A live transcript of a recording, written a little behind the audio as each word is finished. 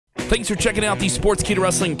Thanks for checking out the Sportskeeda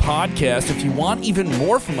Wrestling Podcast. If you want even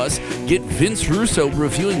more from us, get Vince Russo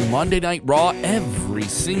reviewing Monday Night Raw every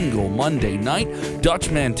single Monday night, Dutch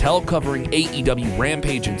Mantel covering AEW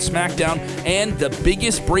Rampage and SmackDown, and the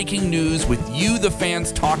biggest breaking news with you, the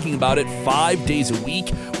fans, talking about it 5 days a week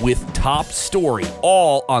with Top Story,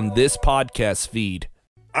 all on this podcast feed.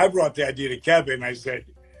 I brought the idea to Kevin. I said,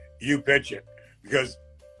 you pitch it, because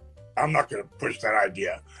I'm not going to push that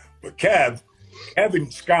idea. But Kevin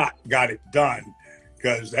Scott got it done,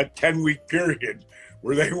 because that 10-week period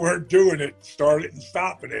where they weren't doing it, started and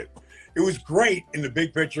stopping it, it was great in the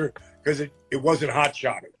big picture because it wasn't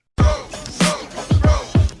hot-shotted.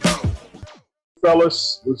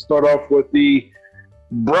 Fellas, let's start off with the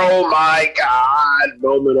bro my God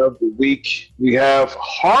moment of the week. We have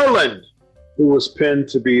Harlan, who was pinned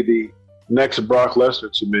to be the next Brock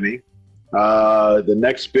Lesnar to many. The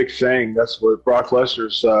next big thing. That's what Brock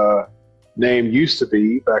Lesnar's name used to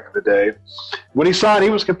be back in the day. When he signed, he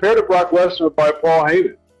was compared to Brock Lesnar by Paul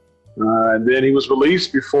Heyman. And then he was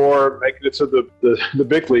released before making it to the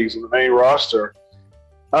big leagues on the main roster.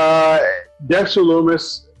 Dexter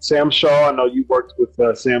Lumis, Sam Shaw. I know you worked with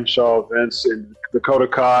Sam Shaw, Vince, and Dakota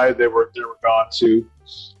Kai. They were gone too.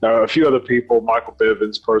 A few other people, Michael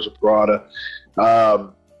Bivens, Persia Parada.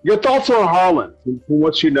 Your thoughts on Harlan, from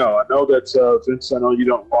what you know? I know that, Vince, I know you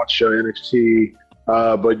don't watch NXT,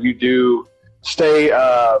 but you do stay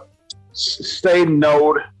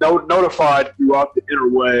notified throughout the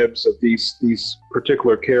interwebs of these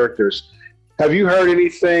particular characters. Have you heard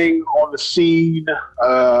anything on the scene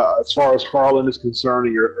as far as Harlan is concerned,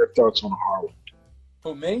 or your thoughts on Harlan?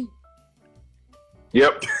 Who, me?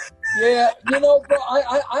 Yep. Yeah, bro,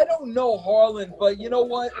 I don't know Harlan, but you know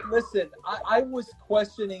what? Listen, I was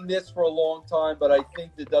questioning this for a long time, but I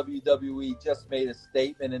think the WWE just made a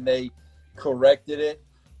statement and they corrected it.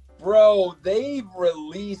 Bro, they've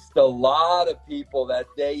released a lot of people that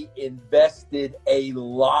they invested a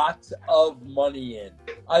lot of money in.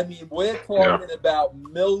 I mean, we're talking about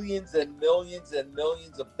millions and millions and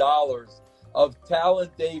millions of dollars of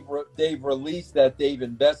talent they've released that they've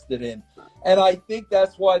invested in. And I think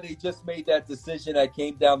that's why they just made that decision that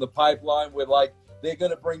came down the pipeline with, like, they're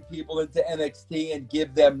going to bring people into NXT and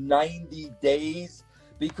give them 90 days,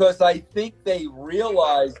 because I think they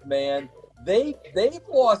realized, man, they've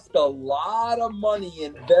lost a lot of money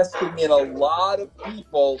investing in a lot of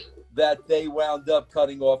people that they wound up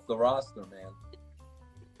cutting off the roster, man.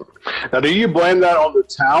 Now, do you blame that on the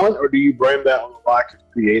talent, or do you blame that on the lack of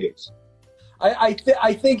creatives? I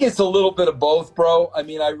think it's a little bit of both, bro. I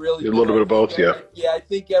mean, I really a little bit of both, yeah. Yeah, I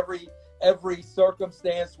think every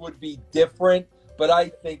circumstance would be different, but I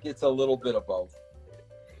think it's a little bit of both.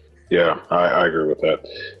 Yeah, I agree with that.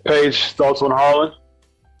 Paige, thoughts on Harlan?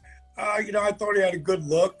 I thought he had a good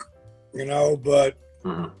look, but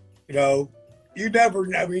you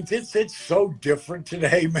never. I mean, it's so different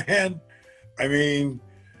today, man. I mean,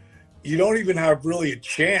 you don't even have really a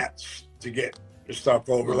chance to get stuff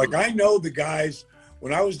over. Like, I know the guys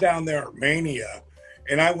when I was down there at Mania,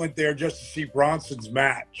 and I went there just to see Bronson's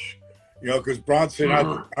match, because Bronson,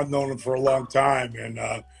 I've known him for a long time, and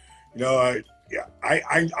I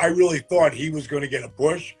really thought he was going to get a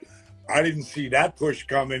push. I didn't see that push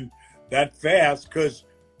coming that fast, because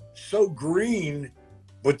so green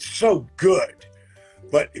but so good.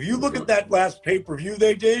 But if you look at that last pay-per-view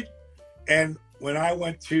they did, and when I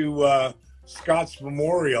went to Scott's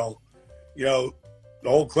Memorial, the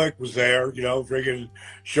whole clique was there, friggin'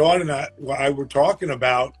 Sean and I were talking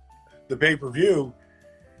about the pay-per-view,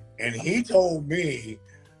 and he told me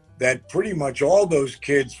that pretty much all those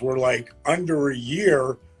kids were like under a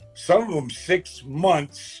year, some of them 6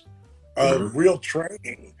 months of real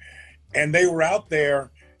training. And they were out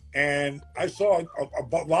there, and I saw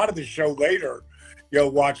a lot of the show later,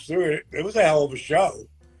 watch through it. It was a hell of a show.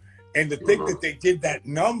 And to think that they did that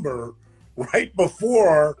number right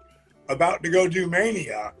before about to go do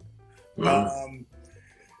Mania.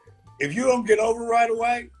 If you don't get over right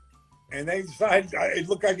away, and they decide, it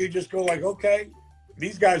looked like you just go like, okay,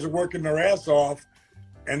 these guys are working their ass off,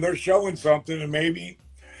 and they're showing something, and maybe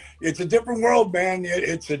it's a different world, man.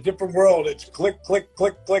 It's a different world. It's click, click,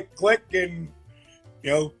 click, click, click, and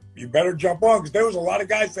you better jump on, because there was a lot of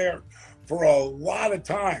guys there for a lot of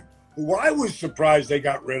time. Who I was surprised they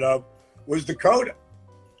got rid of was Dakota.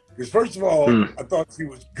 Because first of all, I thought she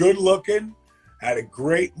was good looking, had a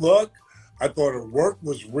great look. I thought her work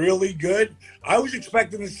was really good. I was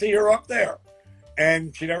expecting to see her up there,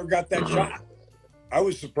 and she never got that shot. I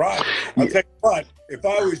was surprised. I'll tell you what, if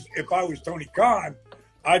I was Tony Khan,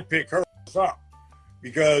 I'd pick her up,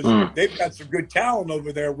 because they've got some good talent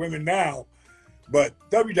over there, women now, but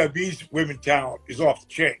WWE's women talent is off the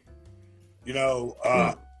chain.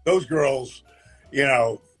 Those girls,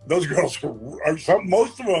 are some.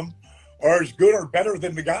 Most of them are as good or better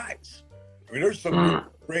than the guys. I mean, there's some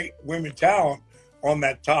great women talent on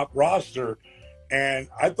that top roster, and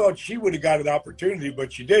I thought she would have got an opportunity,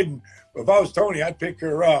 but she didn't. But if I was Tony, I'd pick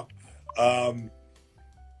her up.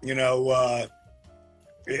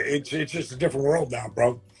 It's just a different world now,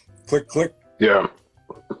 bro. Click, click. Yeah.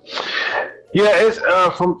 Yeah, it's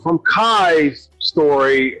from Kai's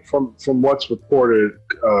story, from what's reported,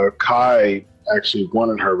 Kai actually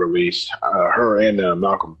wanted her release, her and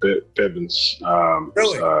Malcolm Bivens.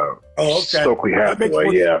 Really? Okay. Stokely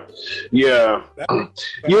Hathaway, yeah.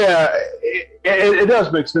 It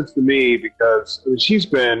does make sense to me because she's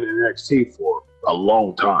been in NXT for a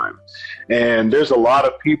long time, and there's a lot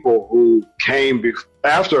of people who came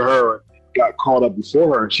after her, got caught up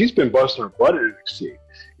before her, and she's been busting her butt in NXT.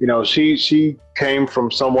 She came from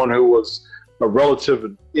someone who was a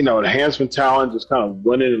relative, enhancement talent, just kind of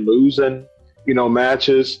winning and losing,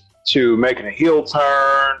 matches, to making a heel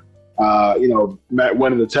turn,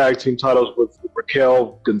 winning the tag team titles with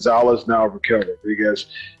Raquel Gonzalez, now Raquel Rodriguez,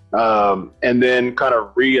 and then kind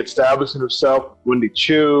of reestablishing herself with Wendy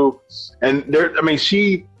Chu, and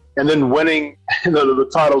then winning the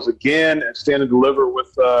titles again and Stand and Deliver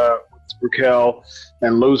with Raquel,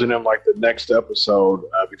 and losing him like the next episode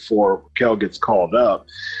before Raquel gets called up.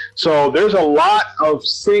 So there's a lot of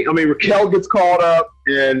Raquel gets called up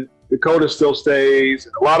and Dakota still stays.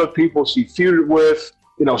 And a lot of people she feuded with,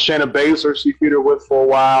 Shayna Baszler she feuded with for a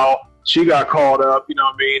while. She got called up,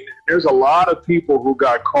 There's a lot of people who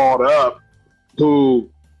got called up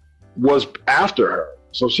who was after her.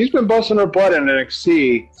 So she's been busting her butt in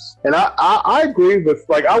NXT. And I agree with,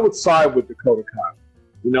 I would side with Dakota Kai.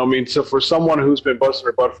 So for someone who's been busting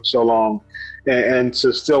her butt for so long and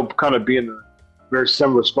to still kind of be in a very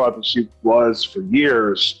similar spot that she was for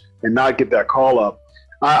years and not get that call up,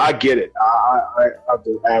 I get it. I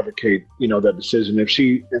would advocate, that decision. If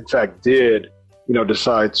she, in fact, did,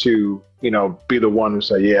 decide to, be the one who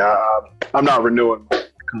say, I'm not renewing my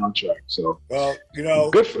contract. So, well,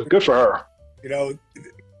 good for her.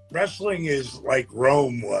 Wrestling is like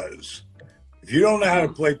Rome was. If you don't know how to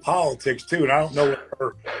play politics too, and I don't know what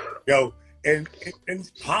her, and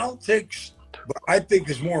politics, what I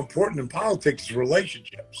think is more important than politics is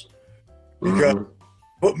relationships. Because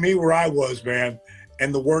put me where I was, man,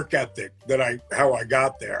 and the work ethic how I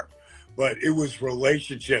got there. But it was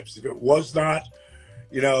relationships. If it was not,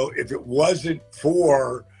 if it wasn't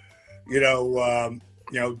for,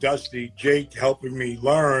 Dusty, Jake helping me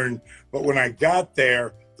learn, but when I got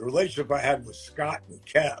there, the relationship I had with Scott and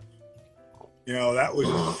Kev, that was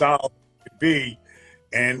as solid as it could be.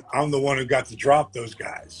 And I'm the one who got to drop those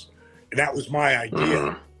guys. And that was my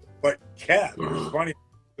idea. But Kev, it was funny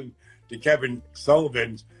to Kevin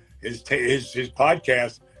Sullivan's, his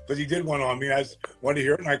podcast, because he did one on me. I wanted to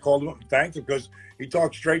hear it, and I called him up and thanked him because he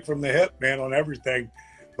talked straight from the hip, man, on everything.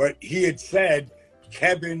 But he had said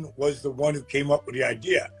Kevin was the one who came up with the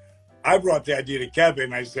idea. I brought the idea to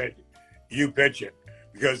Kevin. I said, you pitch it,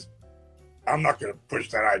 because I'm not going to push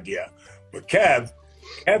that idea. But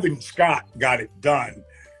Kevin Scott got it done,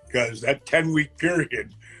 because that 10-week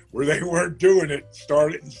period where they weren't doing it,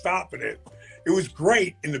 started and stopping it, it was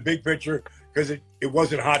great in the big picture because it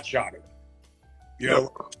wasn't hot-shotting.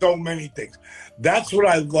 So many things. That's what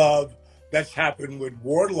I love that's happened with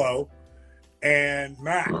Wardlow and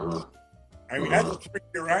Max. I mean, that's a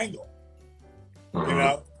 3-year angle,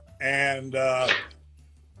 and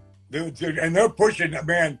dude, and they're pushing,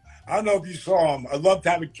 man. I don't know if you saw him. I loved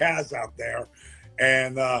having Kaz out there,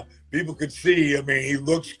 and people could see. I mean, he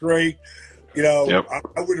looks great. I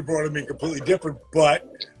would have brought him in completely different, but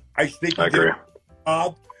I think he did a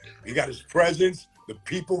job. He got his presence. The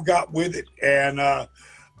people got with it, and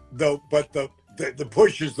the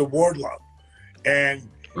push is the Wardlow. And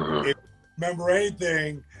if you remember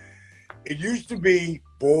anything, it used to be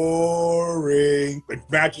boring, but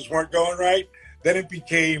matches weren't going right. Then it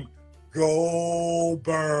became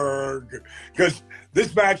Goldberg, because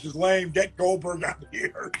this match is lame. Get Goldberg out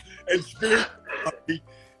here and Spears,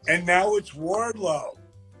 and now it's Wardlow.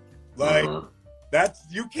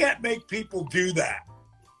 You can't make people do that.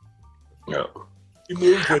 Yeah,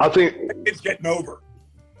 I think it's getting over.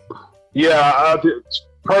 Yeah,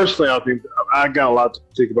 personally, I think I got a lot to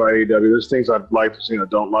think about AEW. There's things I'd like to see and I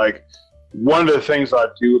don't like. One of the things I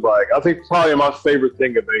do like, I think probably my favorite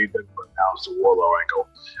thing of AEW right now is the Wardlow angle.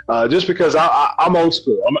 Just because I'm old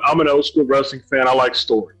school. I'm an old school wrestling fan. I like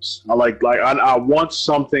stories. I I want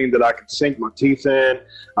something that I can sink my teeth in.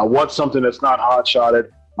 I want something that's not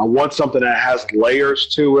hot-shotted. I want something that has layers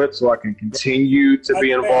to it so I can continue to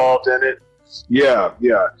be involved in it. Yeah,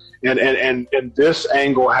 yeah. And this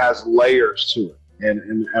angle has layers to it.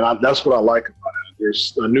 And that's what I like about it.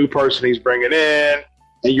 There's a new person he's bringing in,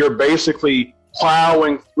 and you're basically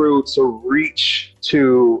plowing through to reach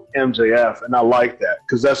to MJF. And I like that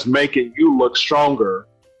because that's making you look stronger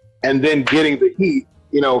and then getting the heat,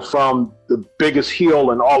 from the biggest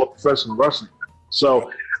heel in all of professional wrestling.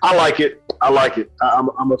 So I like it.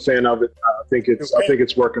 I'm a fan of it. I think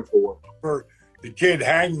it's working for the kid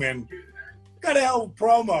Hangman. Got a hell of a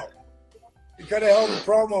promo. He got a hell of a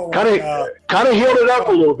promo. Kind of healed it up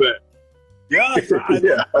a little bit. Yeah,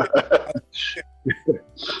 yeah. I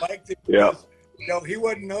liked it. Yeah. He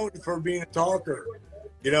wasn't known for being a talker,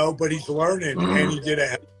 but he's learning, and he did a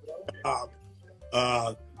hell of a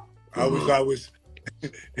job. I was.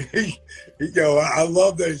 I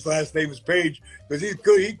love that his last name is Page because he's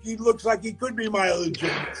good. He looks like he could be my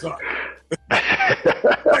legitimate son.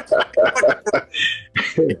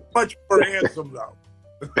 much more handsome though.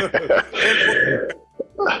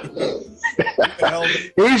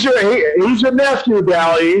 He's your nephew,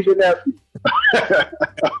 Dally. He's your nephew.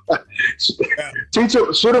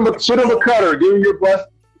 Shoot him a cutter. Give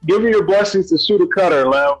him your blessings to shoot a cutter.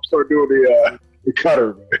 Let him start doing the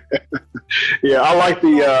cutter. Yeah, I like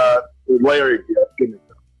the Larry.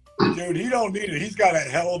 Dude, he don't need it. He's got a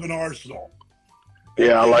hell of an arsenal.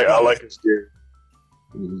 Yeah, I like his gear.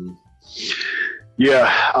 Mm-hmm.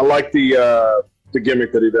 Yeah, I like the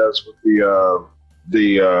gimmick that he does with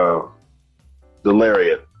the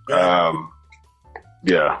lariat.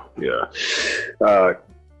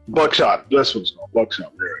 Buckshot. That's what it's called.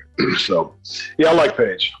 Buckshot lariat. So, yeah, I like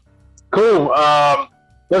Paige. Cool.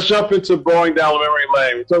 Let's jump into going down memory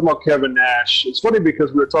lane. We're talking about Kevin Nash. It's funny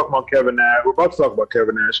because we were talking about Kevin Nash. We're about to talk about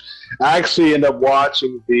Kevin Nash. I actually ended up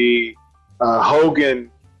watching the Hogan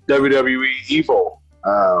WWE Evil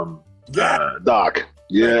doc.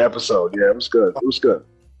 Yeah, episode. Yeah, it was good.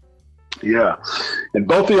 Yeah. And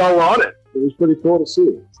both of y'all were on it. It was pretty cool to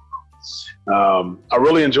see. I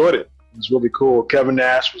really enjoyed it. It was really cool. Kevin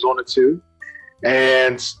Nash was on it too.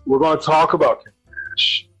 And we're going to talk about Kevin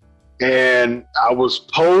Nash. And I was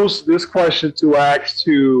posed this question to ask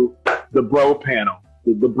to the bro panel,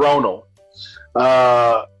 the Bronal.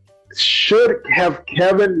 Should have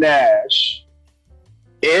Kevin Nash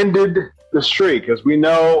ended the streak? As we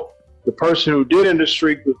know, the person who did end the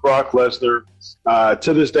streak was Brock Lesnar.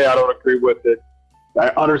 To this day, I don't agree with it.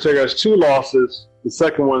 Undertaker has 2 losses. The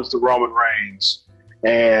second one is to Roman Reigns.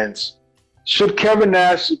 And should Kevin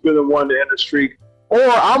Nash have been the one to end the streak? Or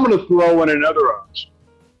I'm going to throw in another option.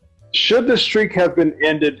 Should the streak have been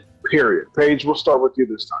ended, period? Paige, we'll start with you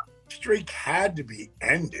this time. Streak had to be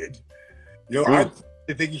ended. I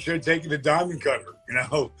think he should have taken the diamond cutter.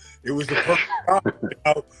 It was the perfect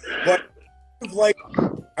time. But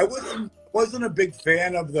I wasn't a big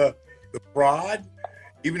fan of the prod,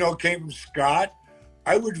 even though it came from Scott.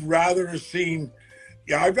 I would rather have seen.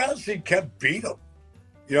 I'd rather see Kev beat him.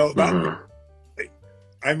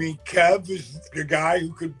 I mean, Kev is the guy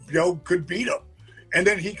who could beat him. And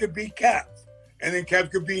then he could beat Kev. And then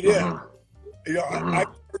Kev could beat him. I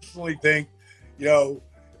personally think, he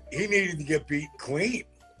needed to get beat clean.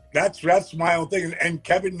 That's my own thing. And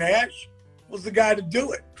Kevin Nash was the guy to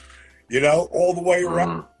do it, all the way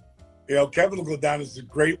around. Kevin will go down as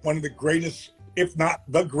one of the greatest, if not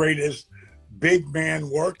the greatest, big man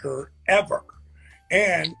worker ever.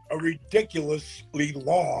 And a ridiculously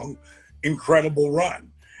long, incredible run.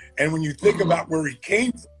 And when you think about where he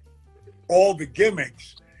came from, all the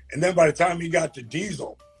gimmicks, and then by the time he got to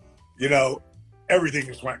Diesel, everything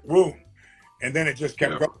just went boom, and then it just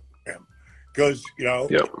kept going for him because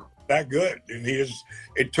that good, and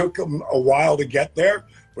it took him a while to get there,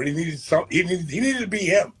 but he needed to be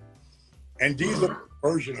him, and Diesel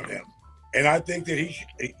version of him, and I think that he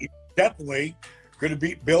definitely could have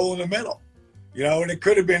beat Bill in the middle, and it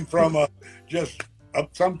could have been from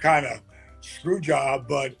some kind of screw job,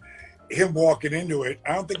 but him walking into it,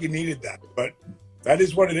 I don't think he needed that, but that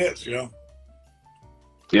is what it is,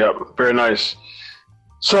 Yeah, very nice.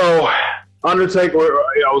 So, Undertaker,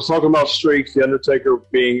 I was talking about streaks, the Undertaker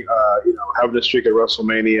being, having a streak at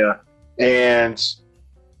WrestleMania, and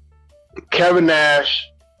Kevin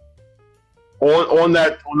Nash, on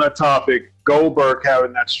that topic, Goldberg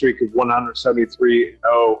having that streak of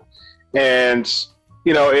 173-0, and,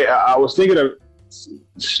 I was thinking of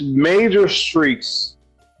major streaks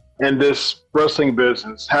in this wrestling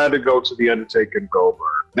business had to go to The Undertaker and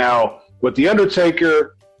Goldberg. Now, with The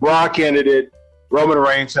Undertaker, Brock ended it. Roman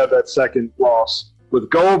Reigns had that second loss.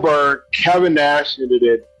 With Goldberg, Kevin Nash ended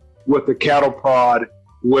it with the cattle prod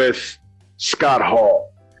with Scott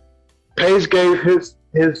Hall. Paige gave his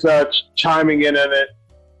chiming in it.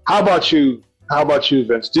 How about you? How about you,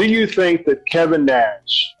 Vince? Do you think that Kevin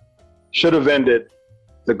Nash should have ended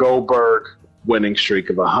the Goldberg winning streak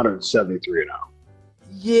of 173-0?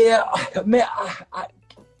 Yeah, man,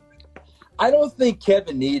 I don't think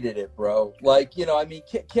Kevin needed it, bro. Like, you know, I mean,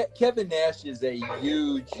 Kevin Nash is a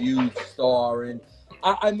huge, huge star. And,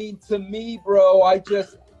 I mean, to me, bro,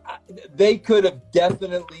 they could have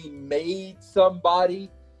definitely made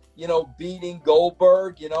somebody, you know, beating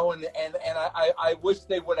Goldberg, you know, and I wish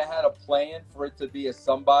they would have had a plan for it to be a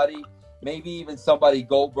somebody, maybe even somebody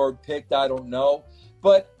Goldberg picked, I don't know.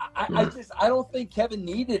 But I don't think Kevin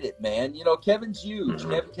needed it, man. You know, Kevin's huge.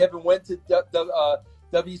 Kevin went to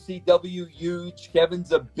WCW huge.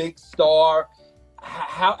 Kevin's a big star.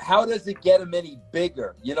 How does it get him any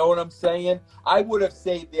bigger? You know what I'm saying? I would have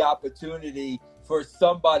saved the opportunity for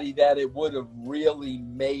somebody that it would have really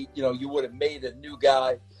made, you know, you would have made a new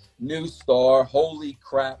guy, new star, holy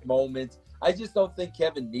crap moments. I just don't think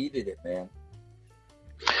Kevin needed it, man.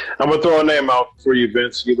 I'm going to throw a name out for you,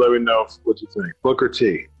 Vince. You let me know what you think. Booker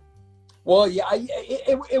T. Well, yeah,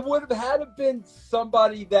 it would have had to been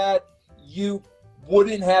somebody that you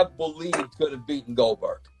wouldn't have believed could have beaten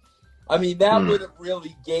Goldberg. I mean, that would have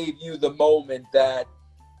really gave you the moment that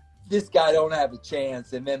this guy don't have a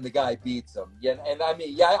chance, and then the guy beats him. Yeah, and I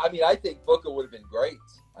mean, I think Booker would have been great.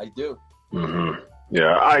 I do. Mm-hmm.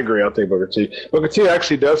 Yeah, I agree. I think Booker T. Booker T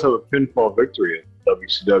actually does have a pinfall victory in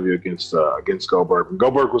WCW against Goldberg. And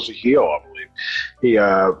Goldberg was a heel, I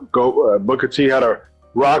believe. Booker T had a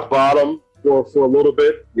rock bottom for a little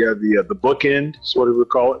bit. He had the bookend, is what he would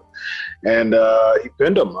call it, and he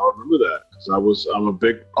pinned him. I remember that because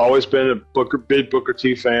I'm always been a big Booker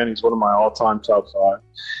T fan. He's one of my all-time top 5,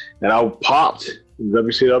 and I popped in the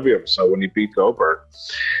WCW episode when he beat Goldberg.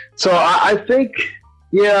 So I think,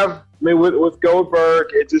 yeah, I mean with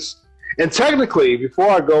Goldberg, it just. And technically, before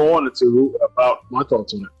I go on about my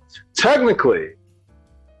thoughts on it, technically,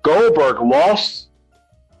 Goldberg lost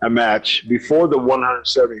a match before the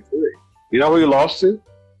 173. You know who he lost to?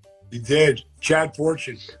 He did. Chad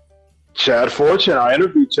Fortune. Chad Fortune. I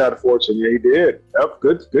interviewed Chad Fortune. Yeah, he did. Yep,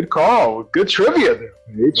 good call. Good trivia there,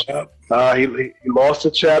 Paige. Yep. He lost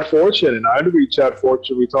to Chad Fortune, and I interviewed Chad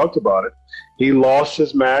Fortune. We talked about it. He lost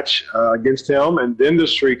his match against him, and then the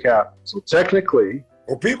streak happened. So technically,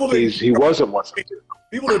 well, he wasn't once.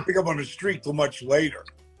 People didn't pick up on the streak till much later.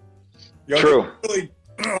 You know, true.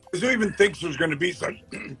 Who even thinks there's going to be such?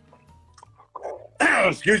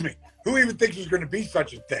 Excuse me. Who even thinks there's going to be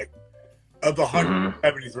such a thing of the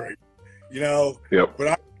 173? You know. Yep. But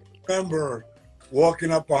I remember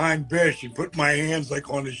walking up behind Bish and putting my hands like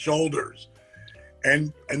on his shoulders,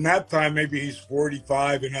 and that time maybe he's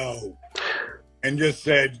 45-0, and just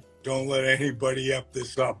said, "Don't let anybody up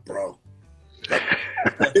this up, bro."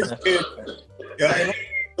 This kid, I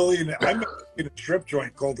met in a strip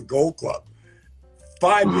joint called the Gold Club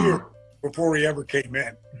 5 years before he ever came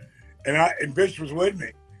in, and Bish was with me.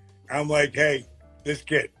 I'm like, hey, this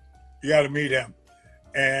kid, you got to meet him,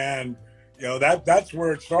 and you know that's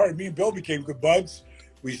where it started. Me and Bill became good buds.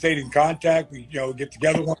 We stayed in contact. We get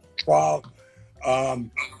together once in a while,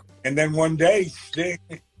 and then one day Sting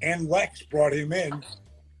and Lex brought him in,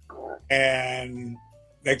 and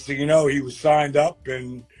next thing you know, he was signed up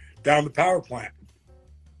and down the power plant.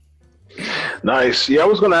 Nice. Yeah, I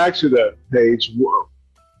was going to ask you that, Paige.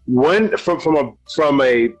 When, from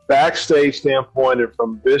a backstage standpoint and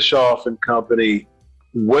from Bischoff and company,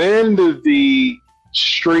 when did the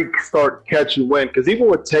streak start catching wind? Because even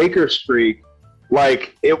with Taker's streak,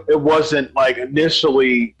 like it wasn't like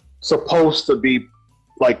initially supposed to be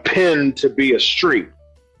like pinned to be a streak,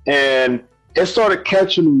 and it started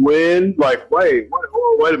catching wind. Like, wait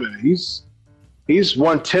a minute, he's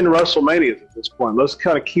won 10 WrestleManias at this point. Let's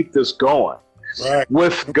kind of keep this going. Right.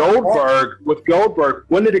 With Goldberg,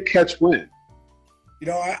 when did it catch wind? You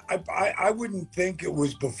know, I wouldn't think it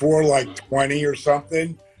was before like 20 or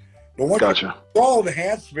something. But when gotcha. All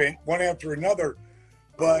enhancement one after another.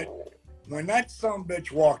 But when that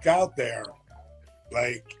sumbitch walked out there,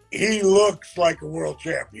 like he looks like a world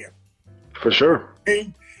champion. For sure.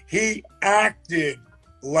 He acted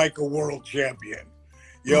like a world champion.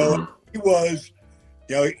 You know, he was,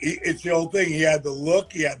 you know, it's the old thing. He had the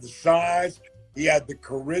look, he had the size, he had the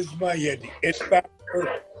charisma, he had the it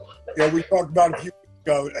factor. You know, we talked about a few weeks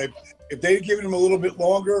ago. If they'd given him a little bit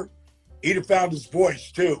longer, he'd have found his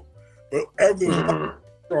voice too. But everything was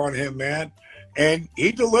on him, man. And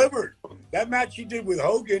he delivered. That match he did with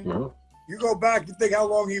Hogan, you go back and think how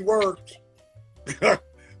long he worked. It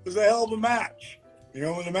was a hell of a match. You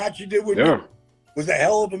know, and the match he did with me was a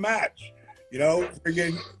hell of a match. You know,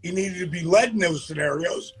 again, he needed to be led in those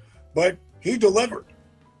scenarios, but he delivered,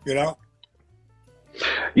 you know.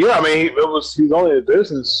 Yeah, I mean, he's only in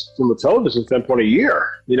business from a television standpoint a year.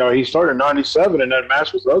 You know, he started in '97, and that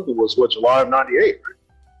match was ugly. Was what, July of '98?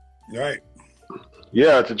 Right.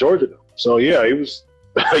 Yeah, to Georgia. So yeah, he was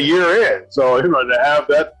a year in. So you know, to have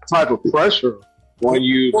that type of pressure on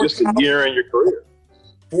you just a year in your career.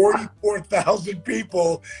 44,000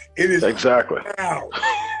 people in his exactly. Now.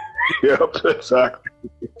 Yep, exactly.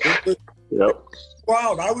 Yep.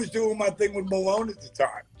 Wow, I was doing my thing with Malone at the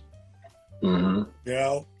time. Mm-hmm. You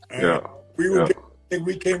know, and yeah,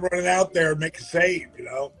 we came running out there and make a save. You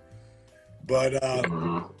know, but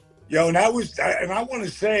you know, and I want to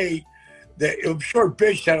say that I'm sure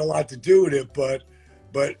Bish had a lot to do with it, but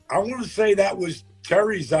I want to say that was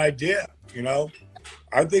Terry's idea. You know,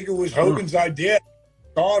 I think it was Hogan's idea.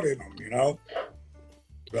 Thought in him, you know.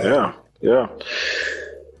 But, yeah.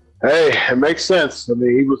 Hey, it makes sense. I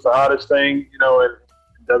mean, he was the hottest thing, you know, in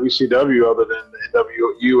WCW, other than the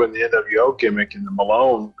NWU and the NWO gimmick and the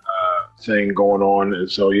Malone thing going on.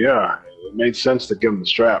 And so, yeah, it made sense to give him the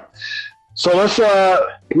strap. So let's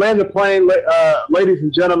land the plane, ladies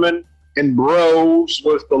and gentlemen, and bros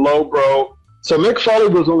with the low bro. So Mick Foley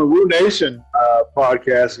was on the Woo Nation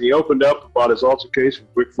podcast, and he opened up about his altercation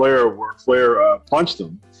with Ric Flair, where Flair punched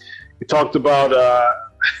him. He talked about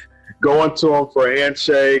going to him for a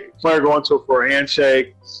handshake. Flair going to him for a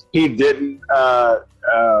handshake. He didn't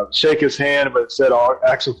shake his hand, but instead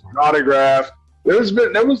asked him for an autograph. There was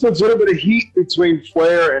a little bit of heat between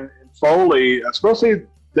Flair and Foley, especially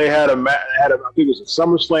they had I think it was a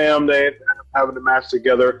SummerSlam. They ended up having a match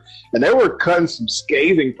together, and they were cutting some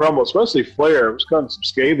scathing promos, especially Flair was cutting some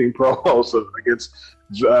scathing promos against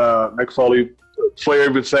Mick Foley. Flair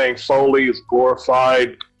even saying Foley is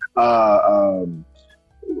glorified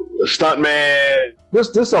stuntman.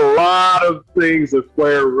 Just a lot of things that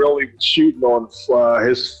Flair really was shooting on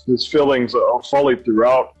his feelings on Foley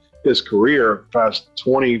throughout his career, past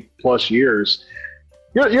 20 plus years.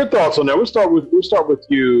 Your thoughts on that? We'll start with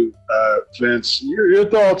you, Vince. Your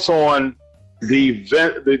thoughts on the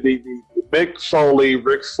Mick Foley,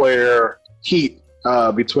 Ric Flair heat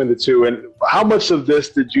between the two, and how much of this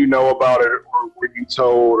did you know about it, or were you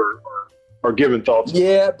told, or given thoughts?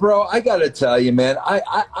 Yeah, bro, I gotta tell you, man,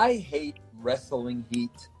 I hate wrestling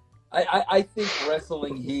heat. I think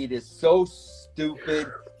wrestling heat is so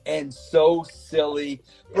stupid and so silly,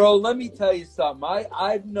 bro. Let me tell you something.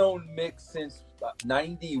 I've known Mick since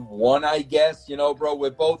 91, I guess, you know, bro. We're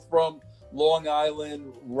both from Long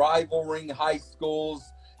Island, rivaling high schools.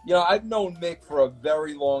 You know, I've known Mick for a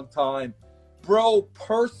very long time. Bro,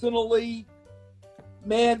 personally,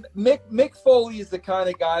 man, Mick Foley is the kind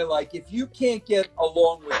of guy, like, if you can't get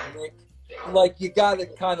along with Mick, like, you got to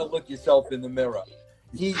kind of look yourself in the mirror.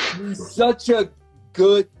 He's such a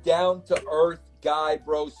good, down-to-earth guy,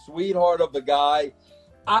 bro, sweetheart of a guy.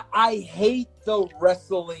 I hate the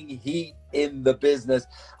wrestling heat in the business.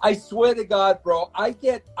 I swear to God, bro, I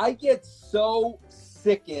get so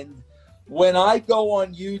sickened when I go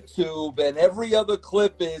on YouTube and every other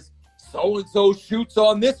clip is so-and-so shoots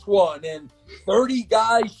on this one and 30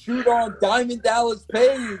 guys shoot on Diamond Dallas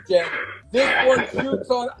Page and this one shoots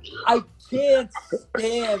on... I can't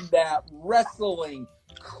stand that wrestling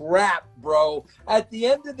crap, bro. At the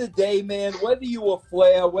end of the day, man, whether you were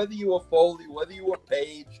Flair, whether you were Foley, whether you were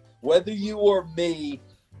Page, whether you were me,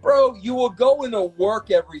 bro, you were going to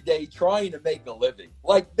work every day trying to make a living.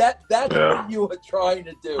 Like, that's what you were trying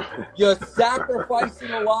to do. You're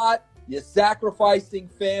sacrificing a lot. You're sacrificing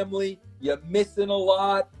family. You're missing a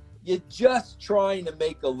lot. You're just trying to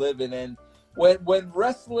make a living. And when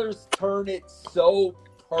wrestlers turn it so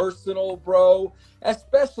personal, bro,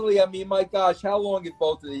 especially, I mean, my gosh, how long have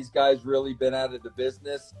both of these guys really been out of the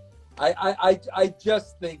business? I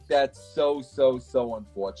just think that's so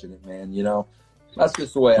unfortunate, man. You know, that's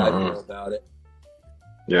just the way I feel about it.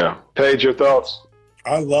 Yeah. Paige, your thoughts?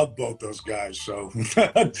 I love both those guys. So,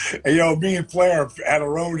 you know, me and Flair had a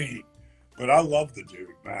roadie, but I love the dude,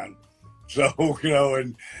 man. So, you know,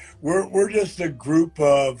 and we're just a group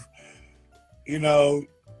of, you know,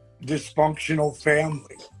 dysfunctional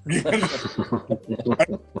family.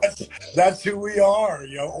 That's who we are,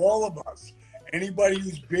 you know, all of us. Anybody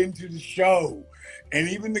who's been to the show, and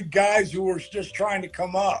even the guys who are just trying to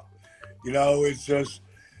come up, you know, it's just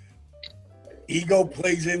ego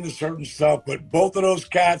plays into certain stuff. But both of those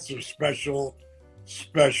cats are special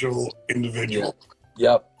individuals.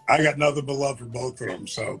 Yep. I got nothing but love for both of them.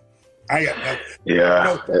 So I got nothing.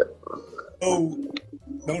 Yeah. No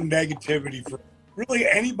negativity for really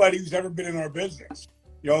anybody who's ever been in our business.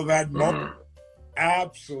 You know, that moment,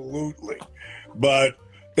 absolutely. But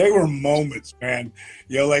they were moments, man.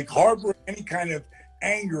 You know, like harboring any kind of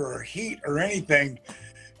anger or heat or anything,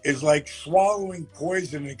 is like swallowing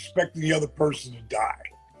poison and expecting the other person to die.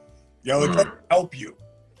 You know, it doesn't help you.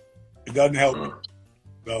 It doesn't help you.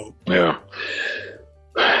 So yeah,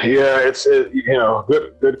 it's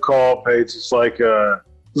good call, Paige. It's like one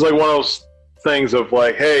of those things of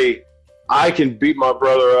like, hey, I can beat my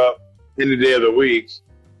brother up any day of the week,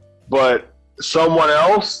 but someone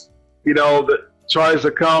else, that tries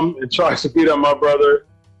to come and tries to beat up my brother.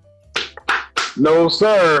 No,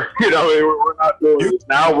 sir. We're not doing this.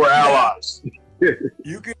 Now we're allies.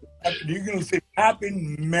 You can see it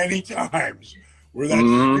happen many times where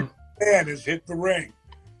that man has hit the ring.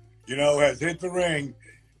 Has hit the ring.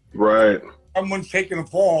 Right. Someone's taking a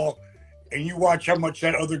fall, and you watch how much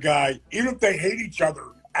that other guy, even if they hate each other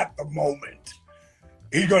at the moment,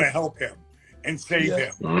 he's going to help him and save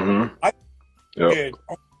him. Mm-hmm. I did.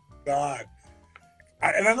 Oh, my God.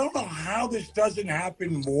 And I don't know how this doesn't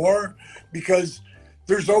happen more, because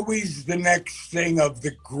there's always the next thing of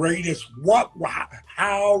the greatest. What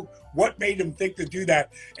made him think to do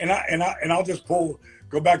that? And I'll just go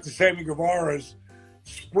back to Sammy Guevara's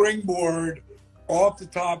springboard off the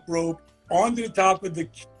top rope onto the top of the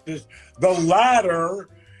ladder,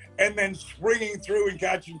 and then springing through and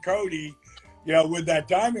catching Cody, with that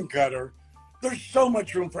diamond cutter. There's so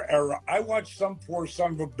much room for error. I watched some poor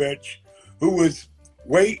son of a bitch who was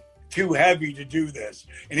way too heavy to do this.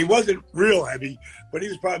 And he wasn't real heavy, but he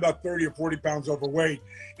was probably about 30 or 40 pounds overweight.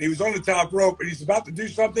 And he was on the top rope, and he's about to do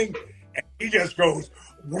something, and he just goes,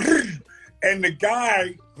 and the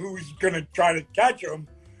guy who's going to try to catch him,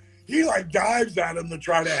 he like dives at him to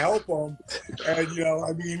try to help him. And,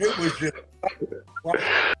 it was just,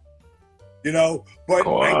 but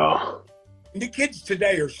wow. The kids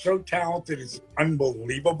today are so talented, it's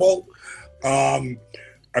unbelievable.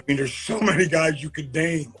 There's so many guys you could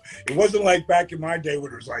name. It wasn't like back in my day where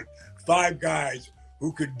there's like 5 guys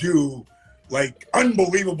who could do like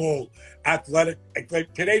unbelievable athletic.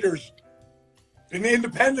 Like today there's, in the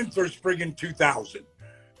independents, there's friggin' 2,000,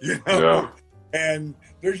 Yeah. And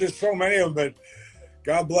there's just so many of them, but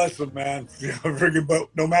God bless them, man. But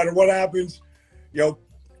no matter what happens,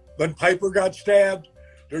 when Piper got stabbed,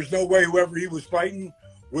 there's no way whoever he was fighting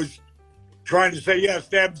was trying to say, yeah,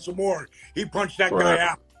 stab some more. He punched that guy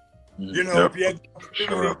out. If he had the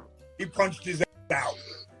opportunity, he punched his ass out.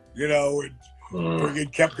 And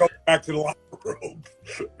friggin' kept going back to the locker room.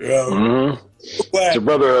 It's a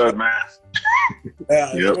brotherhood, man.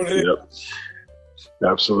 Yeah. Yep.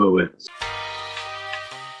 Absolutely.